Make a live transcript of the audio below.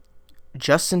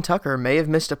Justin Tucker may have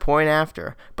missed a point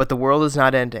after, but the world is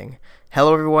not ending.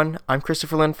 Hello, everyone. I'm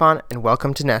Christopher Linfont, and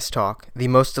welcome to Nest Talk, the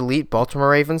most elite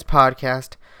Baltimore Ravens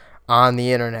podcast on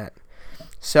the internet.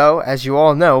 So, as you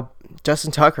all know,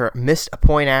 Justin Tucker missed a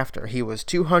point after. He was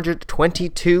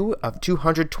 222 of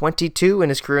 222 in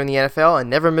his career in the NFL and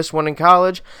never missed one in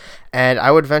college, and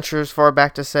I would venture as far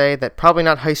back to say that probably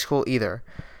not high school either.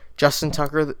 Justin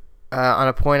Tucker on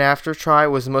a point after try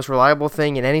was the most reliable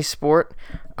thing in any sport,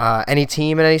 any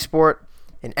team in any sport,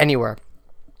 in anywhere.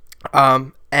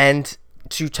 And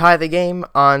to tie the game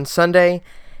on Sunday,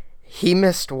 he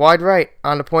missed wide right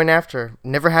on a point after.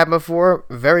 Never happened before.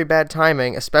 Very bad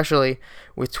timing, especially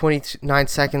with 29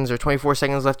 seconds or 24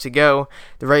 seconds left to go.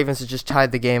 The Ravens had just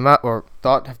tied the game up, or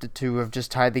thought to have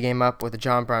just tied the game up with a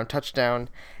John Brown touchdown,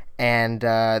 and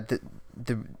that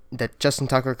Justin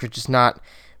Tucker could just not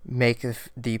make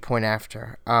the point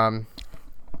after.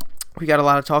 We got a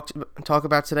lot of talk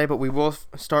about today, but we will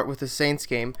start with the Saints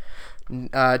game.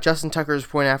 Justin Tucker's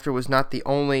point after was not the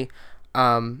only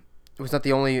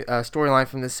storyline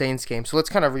from the Saints game. So let's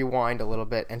kind of rewind a little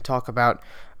bit and talk about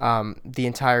the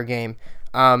entire game.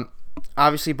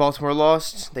 Obviously, Baltimore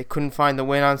lost. They couldn't find the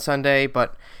win on Sunday,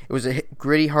 but it was a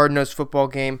gritty, hard-nosed football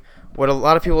game. What a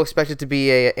lot of people expected to be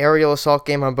an aerial assault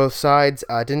game on both sides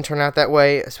didn't turn out that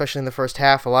way, especially in the first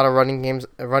half. A lot of running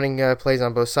plays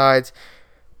on both sides,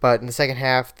 but in the second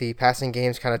half, the passing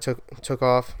games kind of took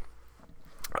off.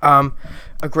 A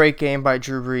great game by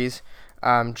Drew Brees.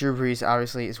 Drew Brees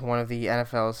obviously is one of the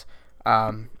NFL's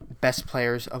best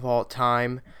players of all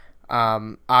time.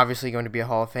 Obviously going to be a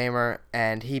Hall of Famer,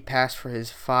 and he passed for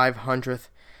his 500th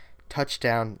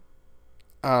touchdown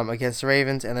against the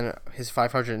Ravens, and then his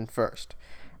 501st.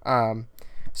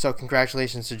 So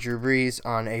congratulations to Drew Brees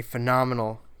on a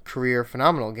phenomenal career,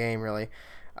 phenomenal game, really.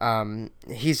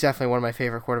 He's definitely one of my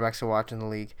favorite quarterbacks to watch in the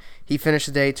league. He finished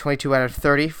the day 22 out of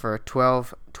 30 for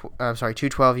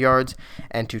 212 yards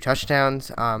and 2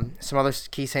 touchdowns. Some other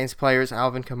key Saints players: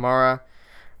 Alvin Kamara,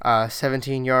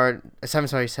 17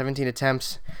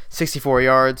 attempts, 64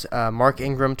 yards. Mark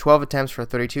Ingram, 12 attempts for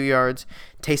 32 yards.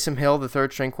 Taysom Hill, the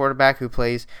third-string quarterback who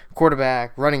plays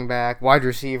quarterback, running back, wide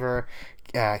receiver,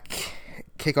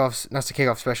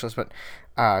 kickoff specialist, but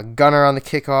gunner on the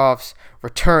kickoffs,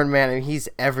 return man. I mean, he's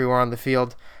everywhere on the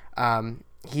field.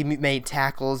 He made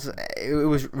tackles. It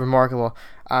was remarkable.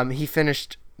 He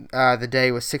finished the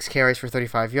day with 6 carries for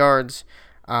 35 yards.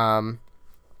 I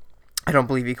don't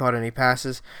believe he caught any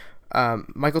passes.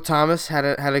 Michael Thomas had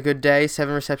a good day,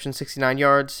 7 receptions, 69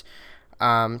 yards.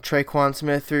 Traquan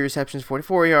Smith, 3 receptions,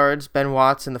 44 yards. Ben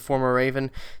Watson, the former Raven,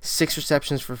 6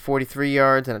 receptions for 43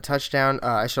 yards and a touchdown.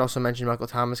 I should also mention Michael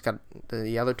Thomas got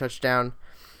the other touchdown.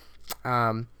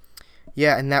 And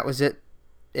that was it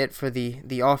for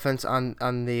the offense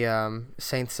on the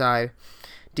Saints side.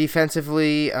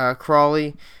 Defensively,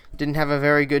 Crawley didn't have a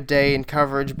very good day in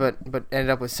coverage, but ended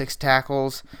up with 6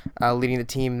 tackles, leading the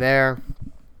team there.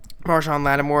 Marshawn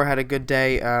Lattimore had a good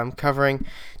day covering,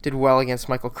 did well against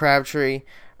Michael Crabtree.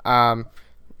 Some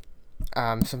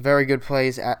very good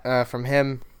plays from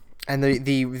him. And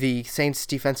the Saints'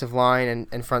 defensive line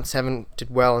and front seven did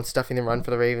well in stuffing the run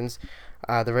for the Ravens.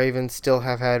 The Ravens still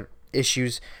have had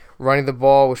issues running the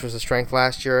ball, which was a strength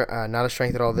last year, not a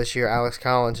strength at all this year. Alex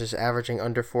Collins is averaging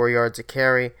under 4 yards a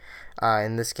carry.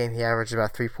 In this game, he averaged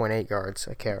about 3.8 yards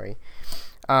a carry.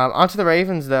 Onto the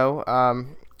Ravens, though.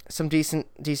 Some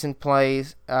decent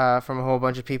plays from a whole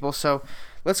bunch of people. So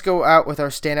let's go out with our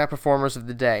standout performers of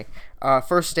the day.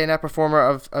 First standout performer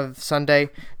of Sunday,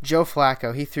 Joe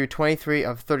Flacco. He threw 23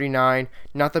 of 39.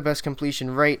 Not the best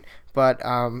completion rate, but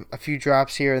a few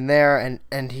drops here and there,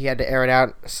 and he had to air it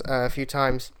out a few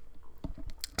times,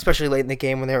 especially late in the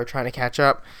game when they were trying to catch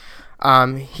up.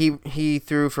 He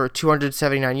threw for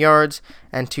 279 yards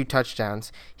and 2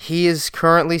 touchdowns. He is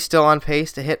currently still on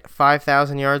pace to hit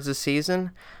 5,000 yards this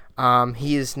season.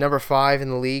 He is number 5 in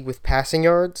the league with passing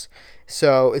yards,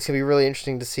 so it's going to be really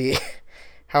interesting to see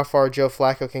how far Joe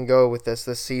Flacco can go with this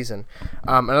season.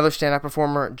 Another standout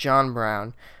performer, John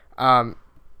Brown.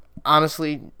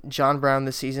 Honestly, John Brown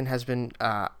this season has been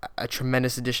a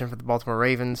tremendous addition for the Baltimore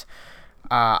Ravens.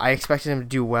 I expected him to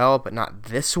do well, but not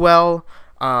this well.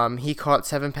 He caught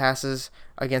 7 passes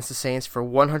against the Saints for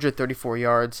 134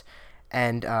 yards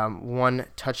and 1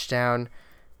 touchdown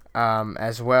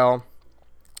as well.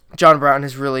 John Brown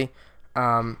has really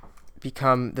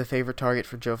become the favorite target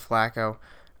for Joe Flacco.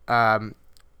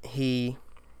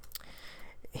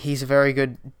 He's a very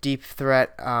good deep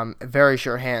threat, very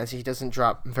sure hands. He doesn't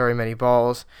drop very many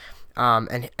balls,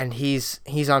 and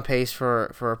he's on pace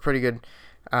for a pretty good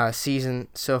season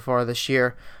so far this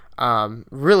year.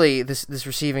 Really, this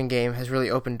receiving game has really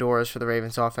opened doors for the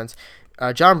Ravens offense.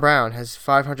 John Brown has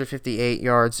 558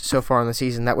 yards so far in the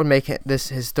season. That would make this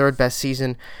his third best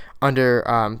season under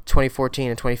 2014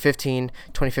 and 2015.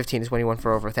 2015 is when he went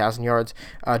for over 1,000 yards.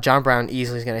 John Brown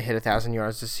easily is going to hit 1,000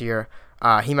 yards this year.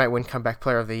 He might win Comeback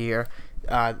Player of the Year.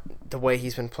 The way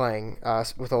he's been playing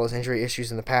with all his injury issues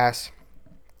in the past,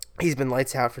 he's been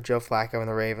lights out for Joe Flacco and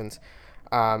the Ravens.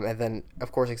 And then,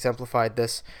 of course, exemplified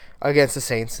this against the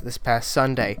Saints this past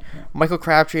Sunday. Michael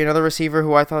Crabtree, another receiver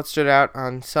who I thought stood out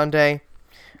on Sunday.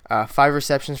 5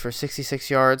 receptions for 66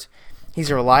 yards. He's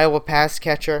a reliable pass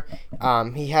catcher.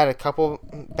 He had a couple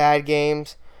bad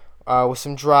games with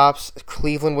some drops.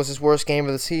 Cleveland was his worst game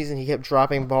of the season. He kept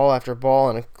dropping ball after ball,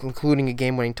 and including a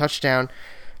game-winning touchdown.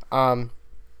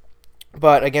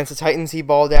 But against the Titans, he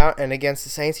balled out, and against the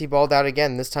Saints, he balled out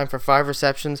again, this time for 5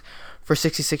 receptions for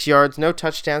 66 yards. No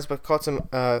touchdowns, but caught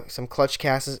some clutch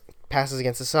passes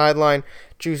against the sideline,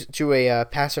 drew a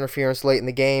pass interference late in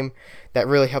the game that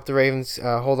really helped the Ravens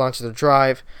hold on to the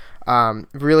drive.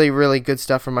 Really, really good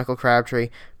stuff from Michael Crabtree,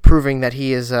 proving that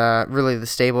he is really the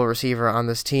stable receiver on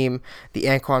this team, the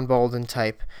Anquan Boldin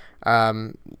type,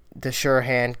 the sure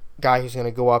hand guy who's going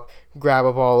to go up, grab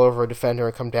a ball over a defender,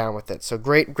 and come down with it. So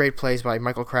great plays by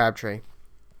Michael Crabtree.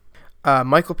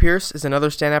 Michael Pierce is another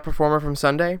standout performer from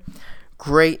Sunday.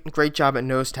 Great job at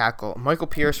nose tackle. Michael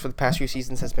Pierce for the past few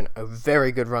seasons has been a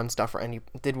very good run stuffer, and he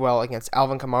did well against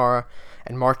Alvin Kamara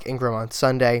and Mark Ingram on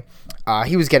Sunday.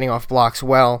 He was getting off blocks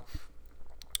well,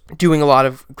 doing a lot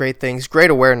of great things. Great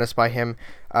awareness by him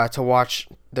to watch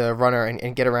the runner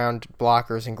and get around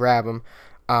blockers and grab him.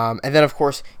 And then, of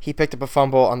course, he picked up a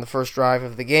fumble on the first drive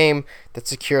of the game that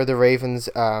secured the Ravens,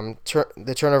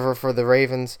 the turnover for the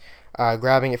Ravens,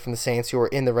 grabbing it from the Saints, who were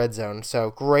in the red zone.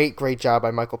 So great job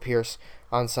by Michael Pierce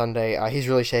on Sunday. He's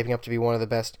really shaping up to be one of the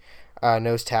best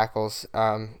nose tackles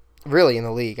really in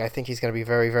the league. I think he's going to be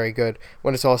very, very good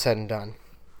when it's all said and done.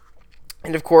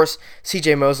 And, of course,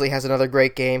 C.J. Mosley has another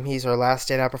great game. He's our last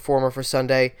standout performer for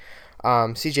Sunday.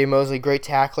 C.J. Mosley, great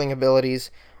tackling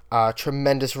abilities,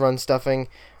 tremendous run stuffing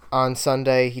on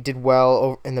Sunday. He did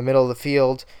well in the middle of the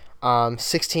field.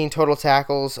 16 total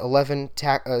tackles, 11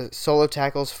 solo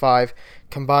tackles, 5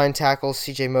 combined tackles.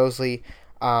 C.J. Mosley,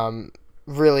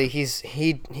 really,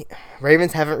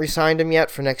 Ravens haven't re-signed him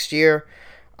yet for next year.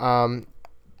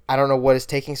 I don't know what is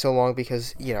taking so long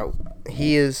because,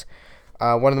 he is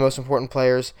one of the most important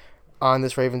players on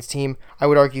this Ravens team. I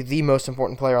would argue the most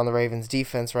important player on the Ravens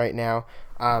defense right now,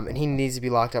 and he needs to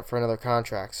be locked up for another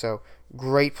contract. So,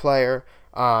 great player,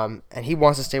 and he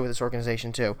wants to stay with this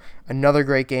organization too. Another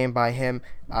great game by him.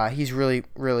 He's really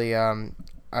a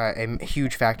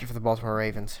huge factor for the Baltimore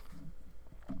Ravens.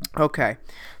 Okay,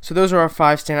 so those are our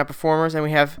 5 standout performers, and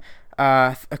we have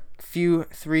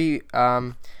three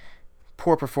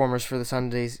poor performers for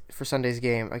Sunday's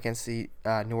game against the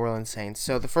New Orleans Saints.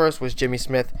 So the first was Jimmy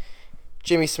Smith.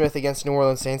 Jimmy Smith against New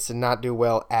Orleans Saints did not do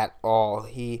well at all.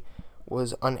 He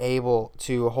was unable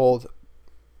to hold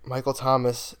Michael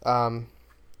Thomas and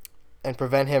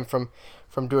prevent him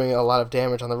from doing a lot of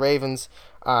damage on the Ravens.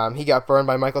 He got burned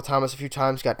by Michael Thomas a few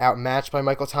times, got outmatched by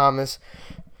Michael Thomas,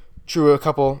 drew a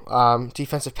couple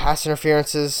defensive pass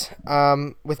interferences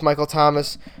with Michael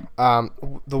Thomas.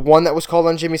 The one that was called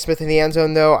on Jimmy Smith in the end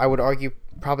zone, though, I would argue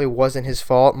probably wasn't his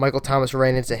fault. Michael Thomas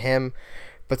ran into him.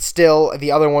 But still,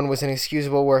 the other one was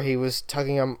inexcusable, where he was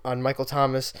tugging on Michael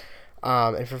Thomas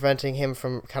and preventing him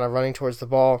from kind of running towards the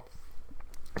ball.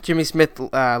 Jimmy Smith,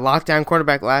 lockdown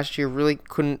quarterback last year, really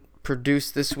couldn't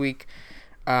produce this week.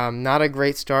 Not a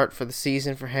great start for the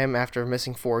season for him after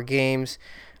missing 4 games.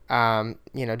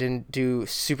 Didn't do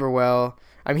super well.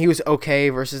 I mean, he was okay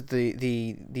versus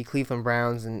the Cleveland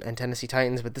Browns and Tennessee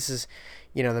Titans, but this is,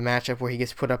 the matchup where he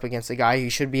gets put up against a guy who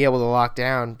should be able to lock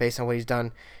down based on what he's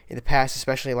done in the past,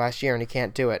 especially last year, and he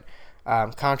can't do it.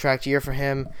 Contract year for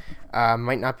him.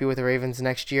 Might not be with the Ravens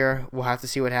next year. We'll have to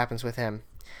see what happens with him.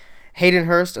 Hayden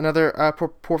Hurst, another poor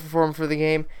performer for the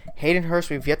game. Hayden Hurst,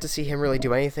 we've yet to see him really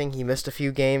do anything. He missed a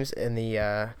few games in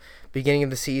the beginning of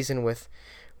the season with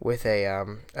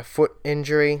a foot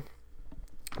injury,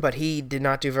 but he did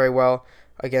not do very well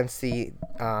against the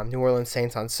New Orleans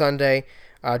Saints on Sunday.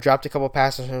 Dropped a couple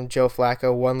passes from Joe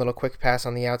Flacco, one little quick pass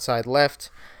on the outside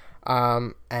left,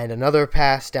 and another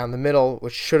pass down the middle,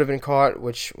 which should have been caught,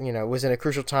 which was in a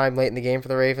crucial time late in the game for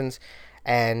the Ravens,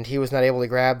 and he was not able to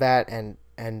grab that, and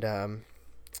the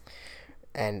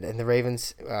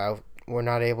Ravens were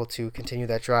not able to continue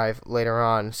that drive later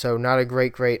on. So not a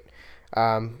great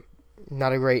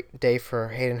day for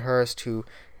Hayden Hurst, who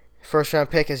first round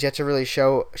pick has yet to really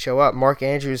show up. Mark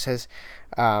Andrews has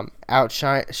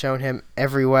shown him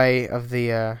every way of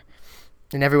the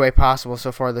in every way possible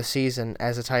so far this season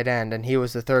as a tight end, and he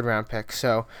was the third-round pick.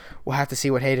 So we'll have to see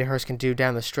what Hayden Hurst can do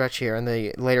down the stretch here in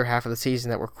the later half of the season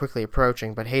that we're quickly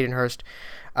approaching. But Hayden Hurst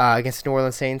against the New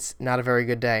Orleans Saints, not a very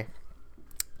good day.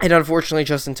 And unfortunately,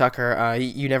 Justin Tucker,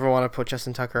 you never want to put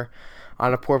Justin Tucker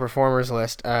on a poor performers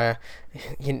list.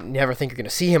 You never think you're going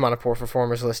to see him on a poor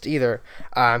performers list either.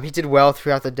 He did well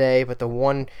throughout the day, but the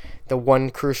one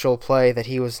crucial play that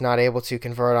he was not able to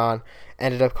convert on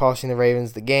ended up costing the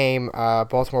Ravens the game.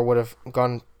 Baltimore would have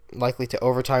gone likely to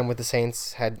overtime with the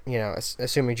Saints had,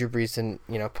 assuming Drew Brees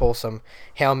didn't, pull some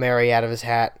Hail Mary out of his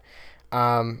hat.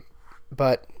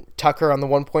 But Tucker on the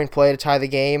 1-point play to tie the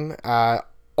game,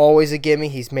 always a gimme.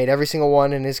 He's made every single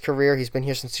one in his career. He's been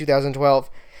here since 2012.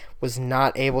 Was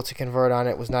not able to convert on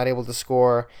it. Was not able to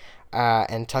score.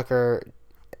 And Tucker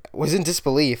was in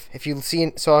disbelief. If you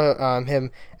saw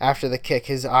him after the kick,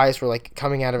 his eyes were like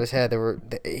coming out of his head.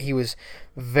 He was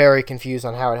very confused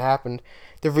on how it happened.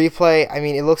 The replay, I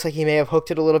mean, it looks like he may have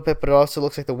hooked it a little bit, but it also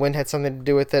looks like the wind had something to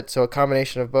do with it. So a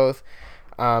combination of both.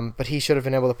 But he should have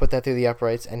been able to put that through the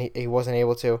uprights, and he wasn't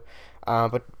able to.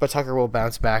 But Tucker will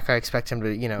bounce back. I expect him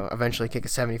to, eventually kick a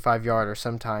 75-yarder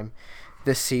sometime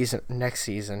this season, next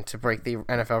season, to break the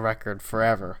NFL record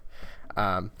forever.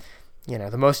 The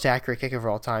most accurate kicker of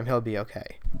all time. He'll be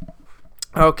okay.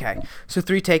 Okay, so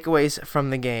 3 takeaways from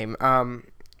the game.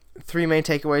 3 main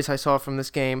takeaways I saw from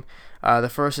this game. The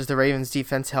first is the Ravens'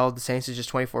 defense held the Saints to just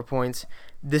 24 points.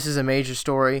 This is a major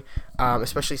story,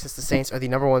 especially since the Saints are the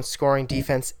number one scoring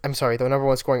the number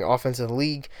one scoring offense in the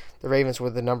league. The Ravens were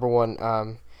the number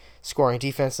one scoring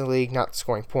defense in the league, not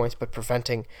scoring points, but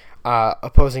preventing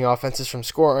opposing offenses from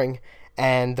scoring.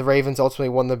 And the Ravens ultimately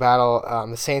won the battle.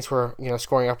 The Saints were,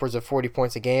 scoring upwards of 40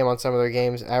 points a game on some of their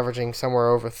games, averaging somewhere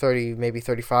over 30, maybe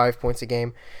 35 points a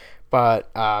game.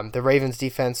 But the Ravens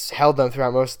defense held them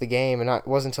throughout most of the game, and it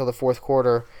wasn't until the fourth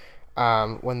quarter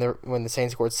when the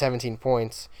Saints scored 17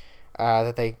 points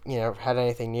that they had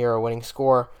anything near a winning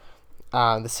score.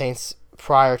 The Saints,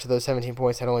 prior to those 17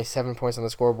 points, had only 7 points on the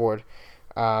scoreboard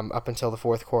up until the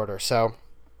fourth quarter. So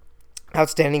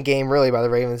outstanding game really by the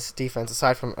Ravens defense,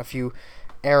 aside from a few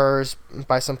errors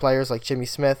by some players like Jimmy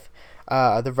Smith.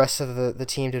 The rest of the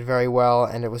team did very well,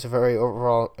 and it was a very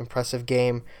overall impressive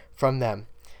game from them.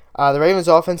 The Ravens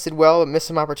offense did well, but missed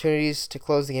some opportunities to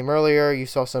close the game earlier. You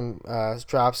saw some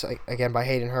drops, again, by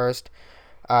Hayden Hurst.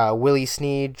 Willie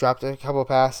Snead dropped a couple of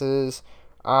passes.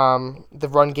 The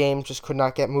run game just could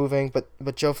not get moving,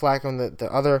 but Joe Flacco and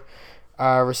the other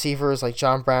receivers like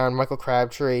John Brown, Michael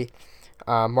Crabtree,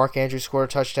 Mark Andrews scored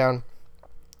a touchdown.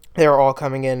 They were all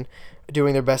coming in,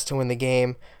 doing their best to win the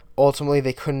game. Ultimately,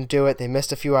 they couldn't do it. They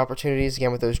missed a few opportunities,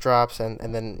 again, with those drops,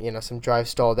 and then, some drives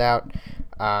stalled out,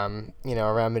 around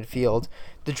midfield.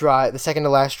 The second to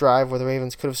last drive where the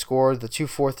Ravens could have scored, the 2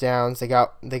 fourth downs, they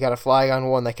got a flag on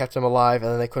one that kept them alive,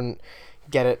 and then they couldn't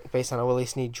get it based on a Willie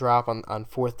Snead drop on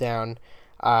fourth down,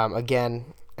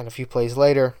 again, and a few plays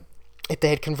later. If they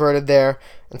had converted there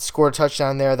and scored a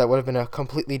touchdown there, that would have been a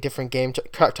completely different game.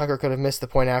 Tucker could have missed the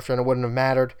point after, and it wouldn't have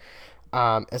mattered,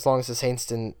 as long as the Saints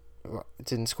didn't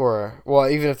score. Well,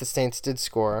 even if the Saints did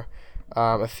score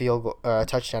a field goal, a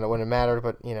touchdown, it wouldn't have mattered,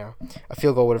 but a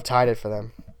field goal would have tied it for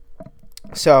them.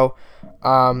 So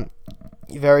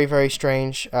very, very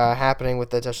strange happening with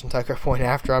the Justin Tucker point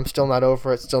after. I'm still not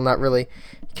over it, still not really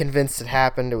convinced it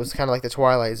happened. It was kind of like the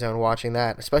Twilight Zone watching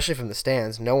that, especially from the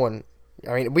stands. From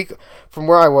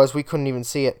where I was, we couldn't even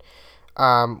see it.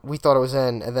 We thought it was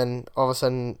in, and then all of a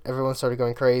sudden everyone started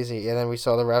going crazy, and then we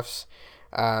saw the refs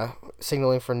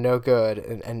signaling for no good,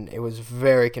 and it was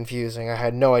very confusing. I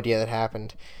had no idea that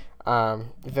happened.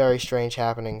 Very strange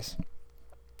happenings.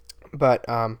 But,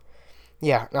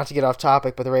 not to get off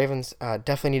topic, but the Ravens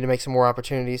definitely need to make some more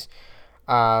opportunities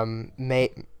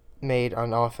made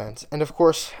on offense. And, of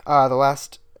course, the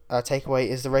last takeaway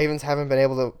is the Ravens haven't been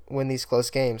able to win these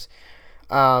close games.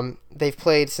 They've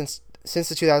played since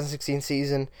the 2016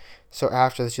 season, so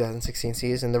after the 2016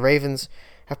 season, the Ravens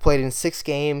have played in 6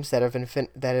 games that have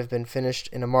been finished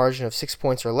in a margin of 6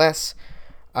 points or less.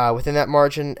 Within that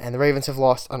margin, and the Ravens have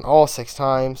lost on all 6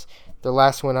 times. Their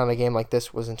last win on a game like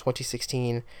this was in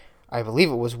 2016. I believe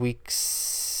it was week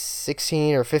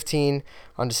 16 or 15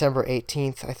 on December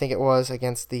 18th, I think it was,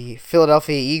 against the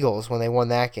Philadelphia Eagles when they won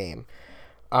that game.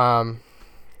 Not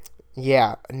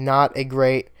a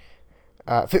great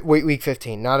week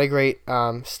 15. Not a great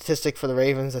statistic for the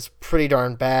Ravens. That's pretty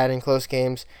darn bad in close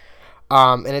games.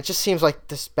 And it just seems like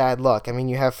this bad luck. I mean,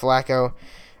 you have Flacco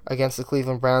against the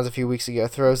Cleveland Browns a few weeks ago,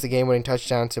 throws the game-winning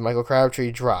touchdown to Michael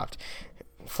Crabtree, dropped.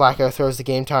 Flacco throws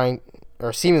the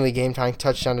seemingly game-tying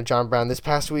touchdown to John Brown this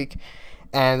past week,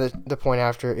 and the point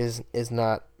after is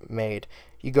not made.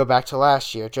 You go back to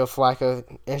last year. Joe Flacco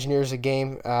engineers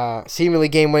a seemingly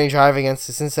game-winning drive against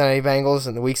the Cincinnati Bengals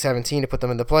in the Week 17 to put them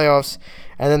in the playoffs,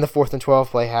 and then the 4th and 12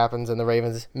 play happens, and the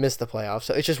Ravens miss the playoffs.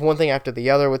 So it's just one thing after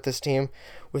the other with this team,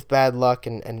 with bad luck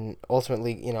and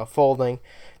ultimately folding.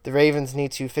 The Ravens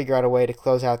need to figure out a way to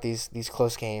close out these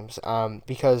close games,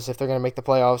 because if they're going to make the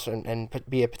playoffs and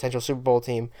be a potential Super Bowl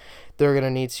team, they're going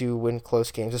to need to win close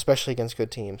games, especially against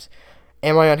good teams.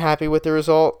 Am I unhappy with the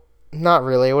result? Not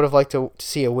really. I would have liked to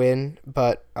see a win,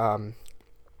 but the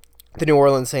New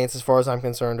Orleans Saints, as far as I'm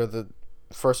concerned, are the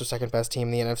first or second best team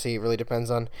in the NFC. It really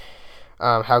depends on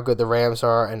how good the Rams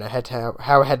are and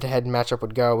how a head-to-head matchup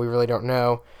would go. We really don't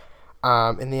know.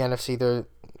 In the NFC, they're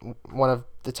one of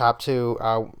the top two.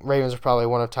 Ravens are probably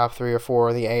one of top 3 or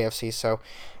 4 in the AFC. So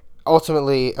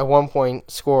ultimately, a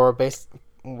 1-point score based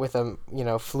with a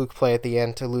fluke play at the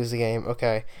end to lose the game.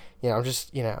 Okay.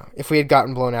 If we had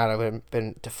gotten blown out, I would have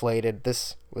been deflated.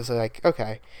 This was like,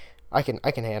 okay, I can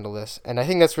handle this. And I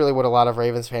think that's really what a lot of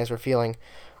Ravens fans were feeling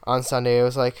on Sunday. It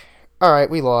was like, all right,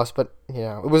 we lost, but,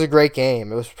 it was a great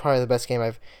game. It was probably the best game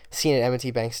I've seen at M&T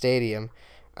Bank Stadium.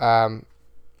 And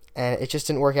it just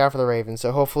didn't work out for the Ravens.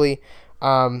 So hopefully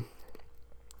they'll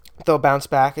bounce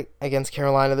back against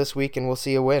Carolina this week, and we'll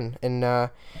see a win in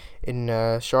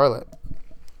Charlotte.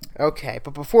 Okay,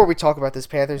 but before we talk about this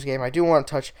Panthers game, I do want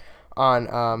to touch on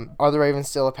are the Ravens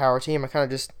still a power team? I kind of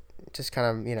just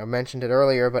mentioned it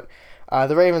earlier, but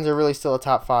the Ravens are really still a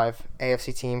top 5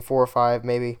 AFC team, 4 or 5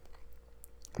 maybe.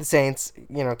 The Saints,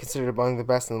 considered among the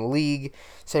best in the league.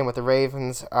 Same with the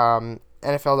Ravens.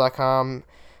 NFL.com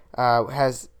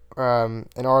has an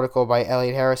article by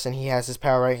Elliot Harrison. He has his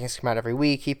power rankings come out every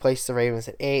week. He placed the Ravens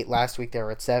at 8. Last week they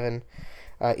were at 7.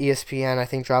 ESPN, I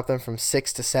think, dropped them from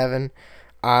 6 to 7.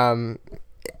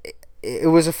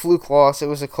 It was a fluke loss. It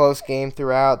was a close game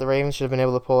throughout. The Ravens should have been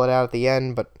able to pull it out at the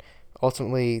end, but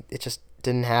ultimately it just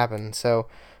didn't happen. So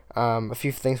a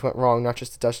few things went wrong, not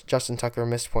just the Justin Tucker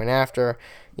missed point after.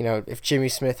 If Jimmy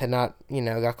Smith had not,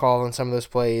 got called on some of those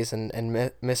plays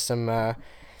and missed some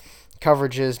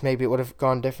coverages, maybe it would have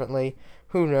gone differently.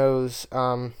 Who knows?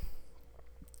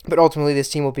 But ultimately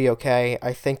this team will be okay.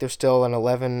 I think they're still a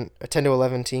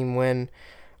 10-11 team win.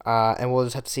 And we'll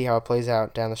just have to see how it plays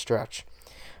out down the stretch.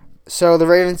 So the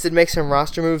Ravens did make some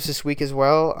roster moves this week as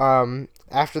well.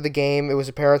 After the game, it was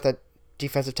apparent that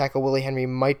defensive tackle Willie Henry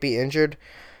might be injured.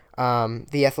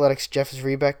 The Athletic's Jeff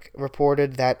Zrebiec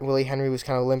reported that Willie Henry was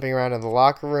kind of limping around in the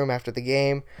locker room after the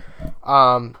game.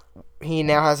 He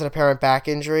now has an apparent back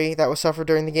injury that was suffered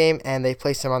during the game, and they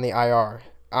placed him on the IR.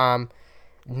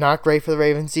 Not great for the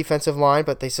Ravens' defensive line,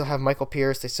 but they still have Michael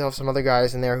Pierce. They still have some other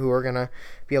guys in there who are going to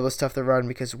be able to stuff the run,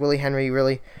 because Willie Henry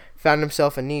really found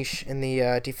himself a niche in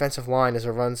the defensive line as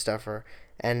a run stuffer.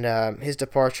 And his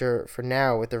departure for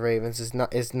now with the Ravens is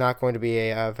not going to be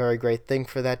a very great thing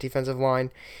for that defensive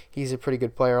line. He's a pretty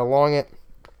good player along it.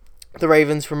 The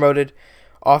Ravens promoted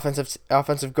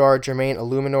offensive guard Jermaine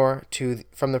Illuminor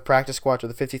from the practice squad to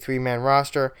the 53-man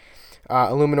roster.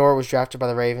 Illuminor was drafted by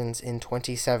the Ravens in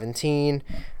 2017,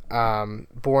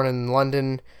 born in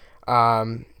London,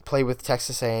 played with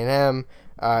Texas A&M.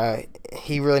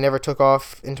 He really never took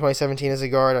off in 2017 as a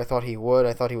guard. I thought he would.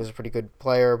 I thought he was a pretty good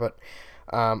player, but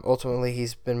ultimately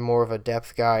he's been more of a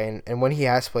depth guy, and when he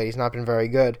has played, he's not been very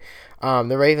good.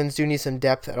 The Ravens do need some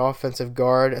depth at offensive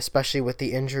guard, especially with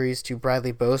the injuries to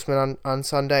Bradley Bozeman on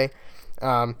Sunday.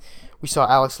 We saw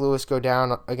Alex Lewis go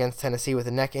down against Tennessee with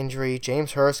a neck injury.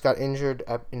 James Hurst got injured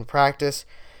in practice,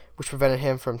 which prevented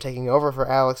him from taking over for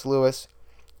Alex Lewis.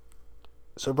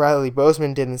 So Bradley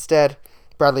Bozeman did instead.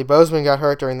 Bradley Bozeman got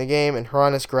hurt during the game, and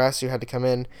Hronis Grasu had to come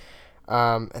in.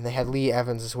 And they had Lee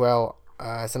Evans as well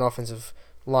as an offensive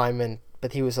lineman,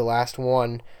 but he was the last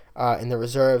one in the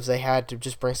reserves. They had to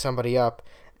just bring somebody up,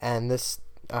 and this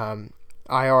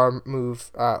IR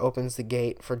move opens the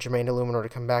gate for Jermaine Illuminor to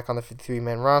come back on the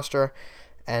 53-man roster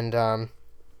and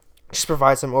just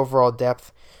provide some overall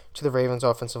depth to the Ravens'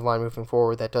 offensive line moving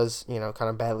forward that does, kind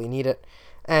of badly need it.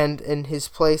 And in his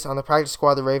place on the practice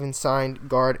squad, the Ravens signed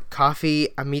guard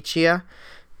Kofi Amichia.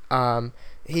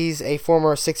 He's a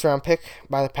former 6th-round pick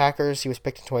by the Packers. He was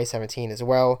picked in 2017 as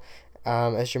well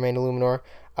as Jermaine Illuminor.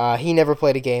 He never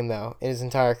played a game, though, in his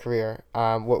entire career,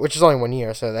 which is only 1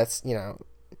 year, so that's,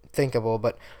 thinkable,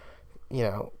 but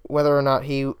whether or not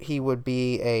he would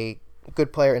be a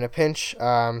good player in a pinch,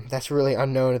 that's really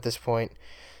unknown at this point.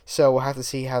 So we'll have to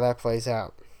see how that plays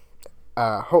out.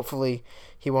 Hopefully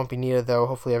he won't be needed, though.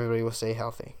 Hopefully everybody will stay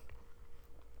healthy.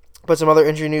 But some other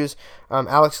injury news: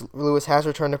 Alex Lewis has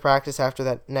returned to practice after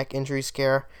that neck injury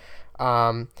scare.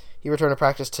 He returned to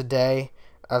practice today.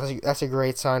 That's a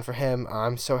great sign for him.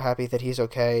 I'm so happy that he's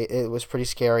okay. It was pretty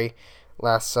scary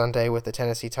last Sunday with the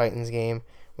Tennessee Titans game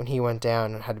when he went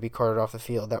down and had to be carted off the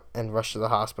field and rushed to the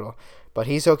hospital. But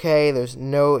he's okay. There's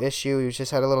no issue. He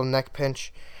just had a little neck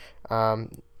pinch,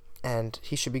 and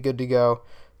he should be good to go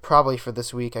probably for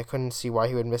this week. I couldn't see why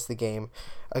he would miss the game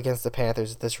against the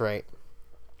Panthers at this rate.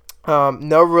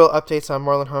 No real updates on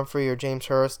Marlon Humphrey or James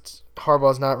Hurst.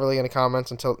 Harbaugh's not really going to comment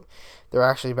until they're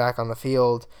actually back on the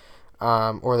field,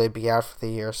 or they'd be out for the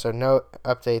year. So no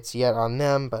updates yet on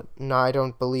them, but no, I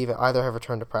don't believe either have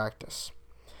returned to practice.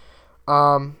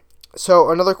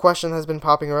 So another question has been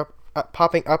popping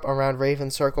up around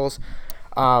Ravens circles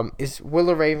is, will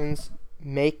the Ravens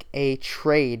make a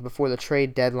trade before the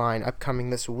trade deadline upcoming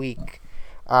this week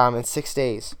in 6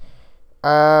 days?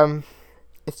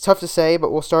 It's tough to say,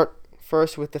 but we'll start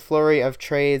first with the flurry of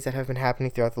trades that have been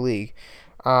happening throughout the league.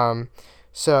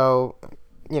 So,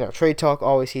 trade talk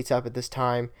always heats up at this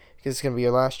time because it's going to be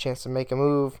your last chance to make a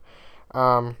move.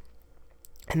 And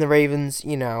the Ravens,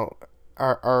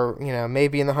 are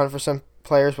maybe in the hunt for some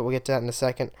players, but we'll get to that in a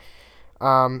second.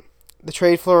 The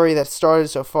trade flurry that started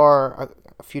so far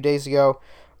a few days ago,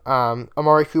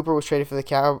 Amari Cooper was traded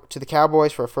to the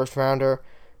Cowboys for a first rounder.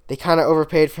 They kind of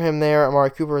overpaid for him there. Amari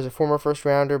Cooper is a former first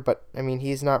rounder, but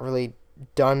he's not really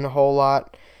done a whole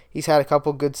lot. He's had a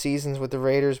couple good seasons with the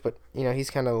Raiders, but he's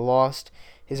kind of lost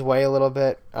his way a little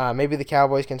bit. Maybe the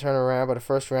Cowboys can turn around, but a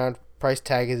first round price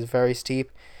tag is very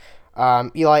steep.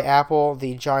 Eli Apple,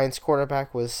 the Giants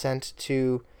quarterback, was sent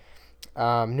to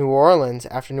New Orleans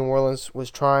after New Orleans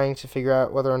was trying to figure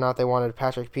out whether or not they wanted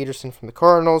Patrick Peterson from the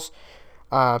Cardinals.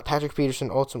 Patrick Peterson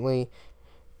ultimately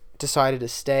decided to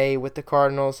stay with the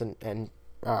Cardinals and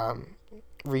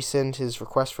rescind his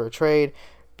request for a trade.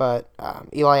 But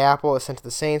Eli Apple is sent to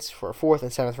the Saints for a 4th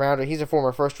and 7th rounder. He's a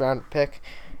former first-round pick.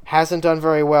 Hasn't done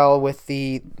very well with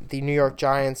the New York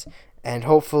Giants, and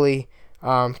hopefully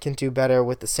can do better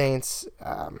with the Saints.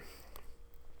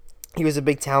 He was a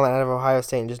big talent out of Ohio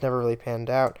State and just never really panned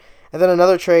out. And then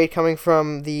another trade coming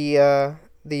from the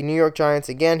New York Giants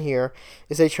again here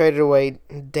is they traded away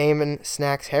Damon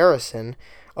Snacks Harrison,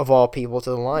 of all people,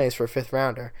 to the Lions for a 5th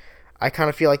rounder. I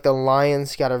kind of feel like the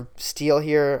Lions got a steal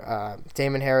here.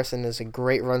 Damon Harrison is a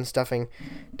great run-stuffing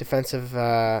defensive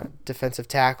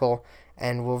tackle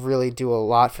and will really do a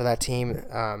lot for that team.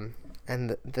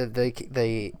 And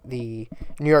the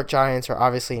New York Giants are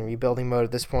obviously in rebuilding mode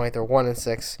at this point. They're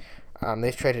 1-6.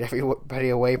 They've traded everybody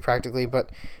away practically, but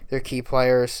their key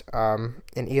players, and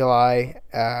Eli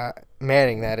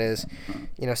Manning, that is,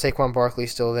 Saquon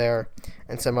Barkley's still there,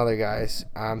 and some other guys.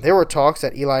 There were talks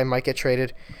that Eli might get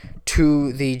traded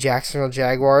to the Jacksonville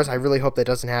Jaguars. I really hope that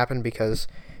doesn't happen because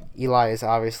Eli is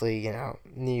obviously,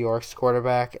 New York's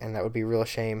quarterback, and that would be a real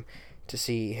shame to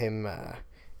see him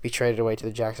be traded away to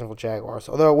the Jacksonville Jaguars.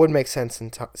 Although it would make sense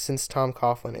since Tom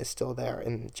Coughlin is still there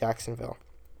in Jacksonville.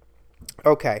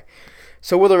 Okay,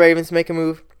 so will the Ravens make a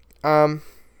move?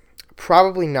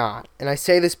 Probably not. And I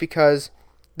say this because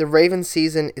the Ravens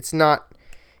season, it's not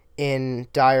in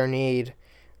dire need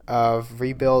of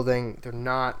rebuilding. They're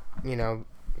not,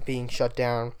 being shut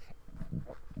down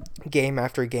game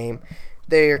after game.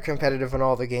 They are competitive in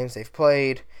all the games they've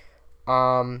played.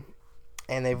 And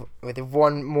they've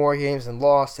won more games than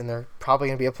lost, and they're probably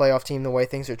going to be a playoff team the way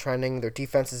things are trending. Their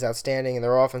defense is outstanding, and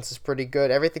their offense is pretty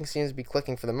good. Everything seems to be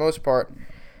clicking for the most part.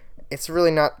 It's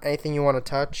really not anything you want to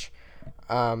touch,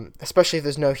 especially if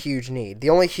there's no huge need. The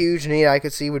only huge need I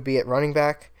could see would be at running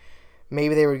back.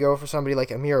 Maybe they would go for somebody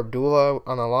like Amir Abdullah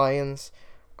on the Lions,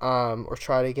 or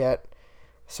try to get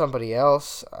somebody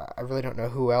else. I really don't know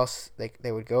who else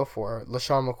they would go for.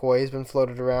 LaShawn McCoy has been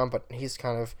floated around, but he's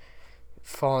kind of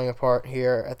falling apart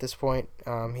here at this point.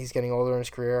 He's getting older in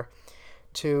his career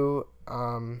too.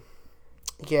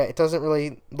 It doesn't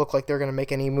really look like they're going to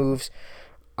make any moves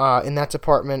in that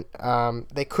department.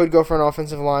 They could go for an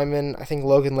offensive lineman. I think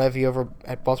Logan Levy over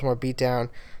at Baltimore Beatdown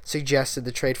suggested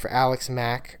the trade for Alex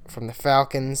Mack from the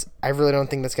Falcons. I really don't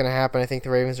think that's going to happen. I think the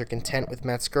Ravens are content with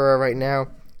Matt Skura right now.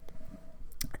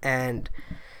 And,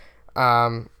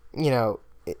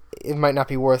 it might not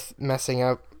be worth messing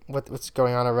up what's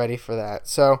going on already for that.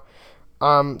 So,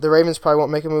 the Ravens probably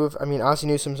won't make a move. Ozzie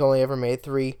Newsome's only ever made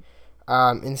 3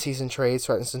 in-season trades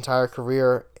throughout his entire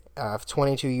career of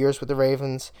 22 years with the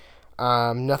Ravens.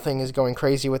 Nothing is going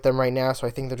crazy with them right now, so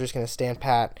I think they're just going to stand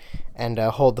pat and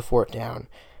hold the fort down.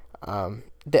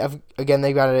 They've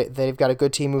got a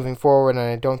good team moving forward, and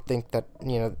I don't think that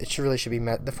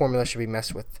the formula should be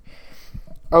messed with.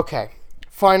 Okay,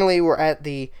 finally we're at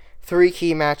the 3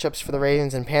 key matchups for the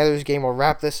Ravens and Panthers game. We'll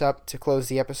wrap this up to close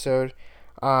the episode.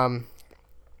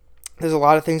 There's a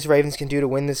lot of things the Ravens can do to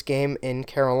win this game in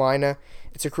Carolina.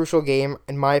 It's a crucial game.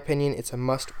 In my opinion, it's a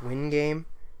must-win game.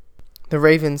 The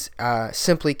Ravens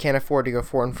simply can't afford to go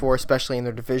 4-4, especially in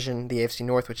their division, the AFC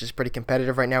North, which is pretty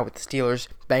competitive right now with the Steelers,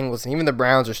 Bengals, and even the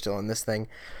Browns are still in this thing.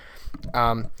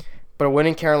 But a win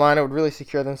in Carolina would really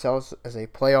secure themselves as a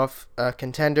playoff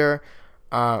contender,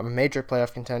 a major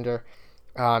playoff contender,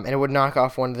 and it would knock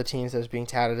off one of the teams that is being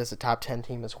touted as a top 10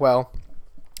 team as well.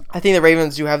 I think the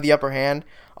Ravens do have the upper hand,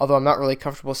 although I'm not really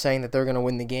comfortable saying that they're going to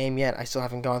win the game yet. I still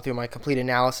haven't gone through my complete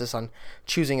analysis on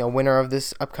choosing a winner of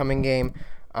this upcoming game.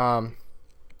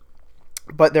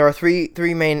 But there are three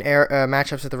main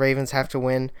matchups that the Ravens have to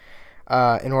win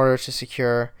in order to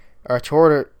secure, or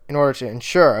in order to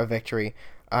ensure a victory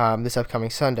this upcoming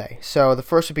Sunday. So the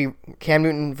first would be Cam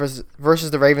Newton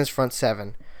versus the Ravens front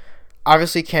seven.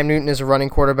 Obviously, Cam Newton is a running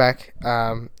quarterback.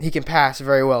 He can pass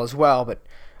very well as well, but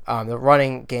the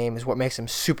running game is what makes him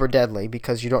super deadly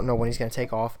because you don't know when he's going to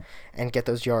take off and get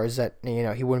those yards that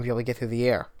he wouldn't be able to get through the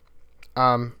air.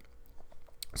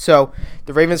 So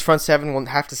the Ravens front seven will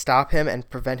have to stop him and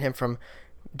prevent him from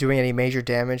doing any major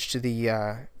damage to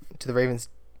the Ravens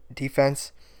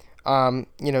defense.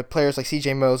 Players like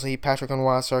C.J. Mosley, Patrick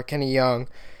Onwuasor, Kenny Young,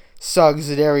 Suggs,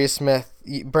 Zadarius Smith,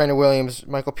 Brandon Williams,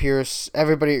 Michael Pierce,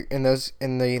 everybody in the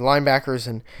linebackers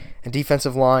and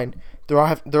defensive line, they're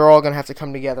all going to have to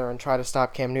come together and try to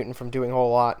stop Cam Newton from doing a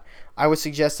whole lot. I would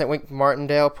suggest that Wink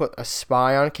Martindale put a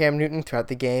spy on Cam Newton throughout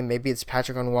the game. Maybe it's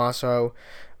Patrick Onwuasor,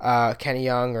 Kenny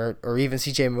Young, or even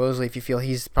C.J. Mosley if you feel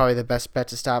he's probably the best bet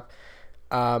to stop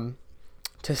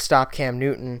Cam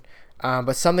Newton.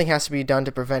 But something has to be done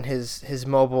to prevent his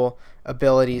mobile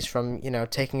abilities from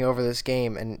taking over this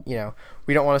game. And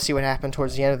we don't want to see what happened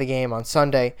towards the end of the game on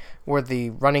Sunday, where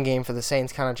the running game for the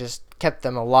Saints kind of just kept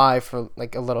them alive for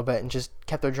like a little bit and just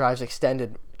kept their drives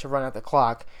extended to run out the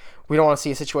clock. We don't want to see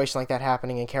a situation like that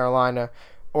happening in Carolina,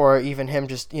 or even him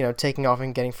just taking off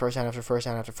and getting first down after first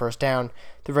down after first down.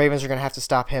 The Ravens are going to have to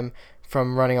stop him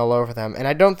from running all over them, and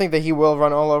I don't think that he will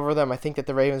run all over them. I think that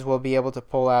the Ravens will be able to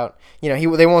pull out.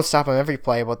 They won't stop him every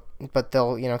play, but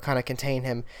they'll kind of contain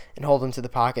him and hold him to the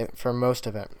pocket for most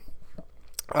of it.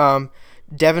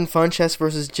 Devin Funchess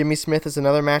versus Jimmy Smith is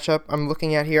another matchup I'm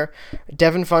looking at here.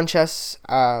 Devin Funchess,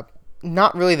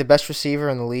 not really the best receiver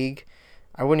in the league.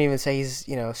 I wouldn't even say he's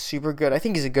super good. I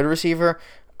think he's a good receiver.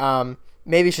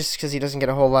 Maybe it's just because he doesn't get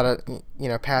a whole lot of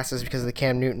passes because of the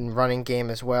Cam Newton running game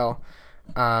as well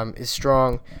is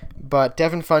strong. But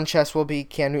Devin Funchess will be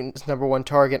Cam Newton's number one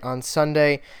target on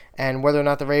Sunday, and whether or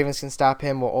not the Ravens can stop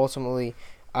him will ultimately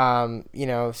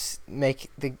make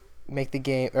the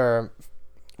game, or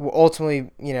will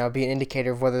ultimately be an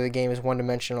indicator of whether the game is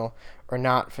one-dimensional or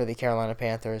not for the Carolina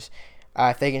Panthers.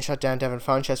 If they can shut down Devin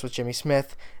Funchess with Jimmy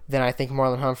Smith, then I think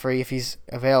Marlon Humphrey, if he's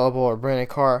available, or Brandon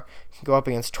Carr can go up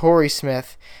against Torrey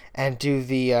Smith and do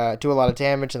a lot of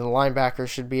damage, and the linebackers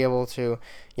should be able to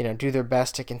do their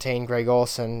best to contain Greg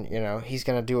Olsen. He's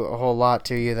going to do a whole lot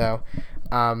to you though.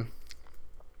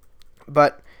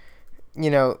 But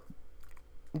Devin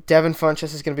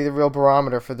Funchess is going to be the real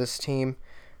barometer for this team,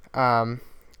 for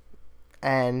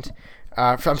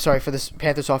this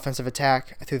Panthers offensive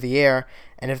attack through the air.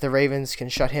 And if the Ravens can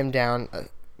shut him down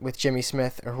with Jimmy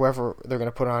Smith, or whoever they're going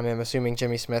to put on him, assuming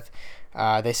Jimmy Smith,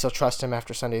 they still trust him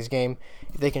after Sunday's game.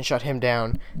 If they can shut him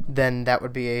down, then that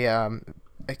would be a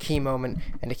key moment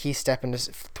and a key step into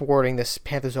thwarting this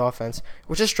Panthers offense,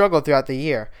 which has struggled throughout the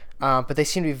year. But they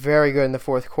seem to be very good in the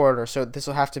fourth quarter, so this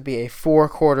will have to be a 4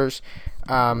 quarters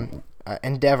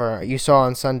endeavor. You saw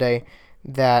on Sunday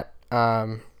that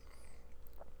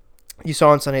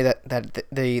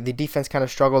the defense kind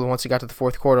of struggled once it got to the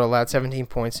fourth quarter, allowed 17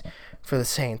 points for the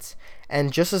Saints.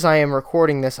 And just as I am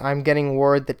recording this, I'm getting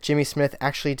word that Jimmy Smith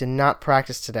actually did not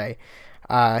practice today.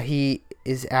 He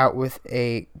is out with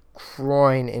a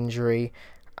groin injury.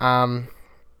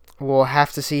 We'll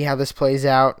have to see how this plays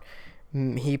out.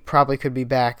 He probably could be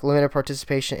back. Limited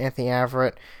participation, Anthony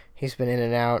Averett. He's been in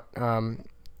and out.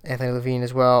 Anthony Levine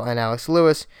as well, and Alex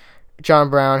Lewis.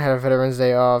 John Brown had a Veterans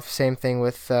Day off. Same thing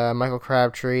with Michael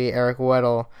Crabtree, Eric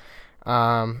Weddle.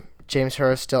 James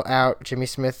Hurst still out. Jimmy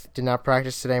Smith did not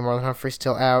practice today. Marlon Humphrey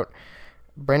still out.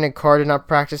 Brandon Carr did not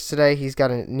practice today. He's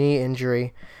got a knee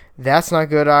injury. That's not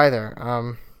good either.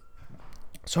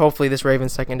 So hopefully this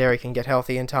Ravens secondary can get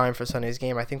healthy in time for Sunday's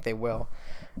game. I think they will.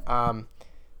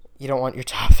 You don't want your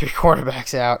top 3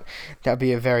 quarterbacks out. That would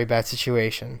be a very bad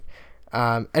situation.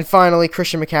 And finally,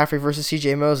 Christian McCaffrey versus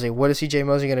C.J. Mosley. What is C.J.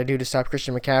 Mosley going to do to stop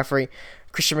Christian McCaffrey?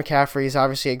 Christian McCaffrey is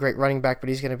obviously a great running back, but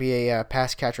he's going to be a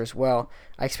pass catcher as well.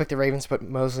 I expect the Ravens to put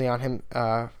Mosley on him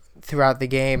throughout the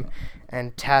game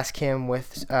and task him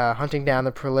with hunting down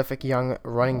the prolific young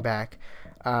running back.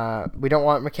 We don't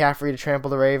want McCaffrey to trample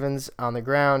the Ravens on the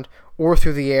ground or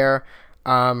through the air.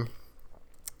 And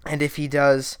if he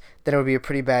does, then it would be a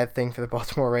pretty bad thing for the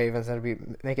Baltimore Ravens. That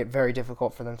would make it very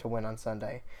difficult for them to win on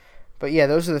Sunday. But yeah,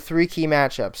 those are the three key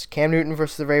matchups. Cam Newton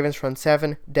versus the Ravens front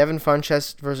seven, Devin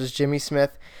Funchess versus Jimmy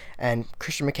Smith, and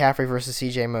Christian McCaffrey versus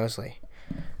CJ Mosley.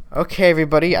 Okay,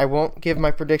 everybody, I won't give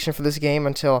my prediction for this game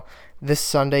until this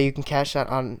Sunday. You can catch that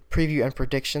on Preview and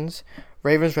Predictions.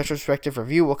 Ravens Retrospective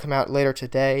Review will come out later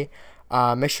today.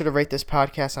 Make sure to rate this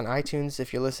podcast on iTunes.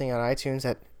 If you're listening on iTunes,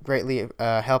 that greatly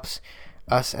helps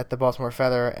us at the Baltimore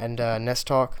Feather and Nest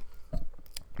Talk.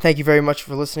 Thank you very much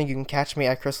for listening. You can catch me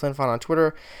at Chris Linfon on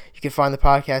Twitter. You can find the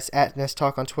podcast at Nest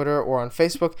Talk on Twitter or on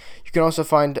Facebook. You can also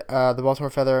find the Baltimore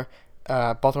Feather,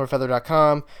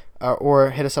 BaltimoreFeather.com, or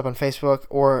hit us up on Facebook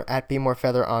or at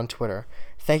BeMoreFeather on Twitter.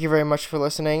 Thank you very much for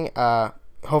listening.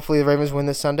 Hopefully the Ravens win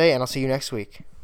this Sunday, and I'll see you next week.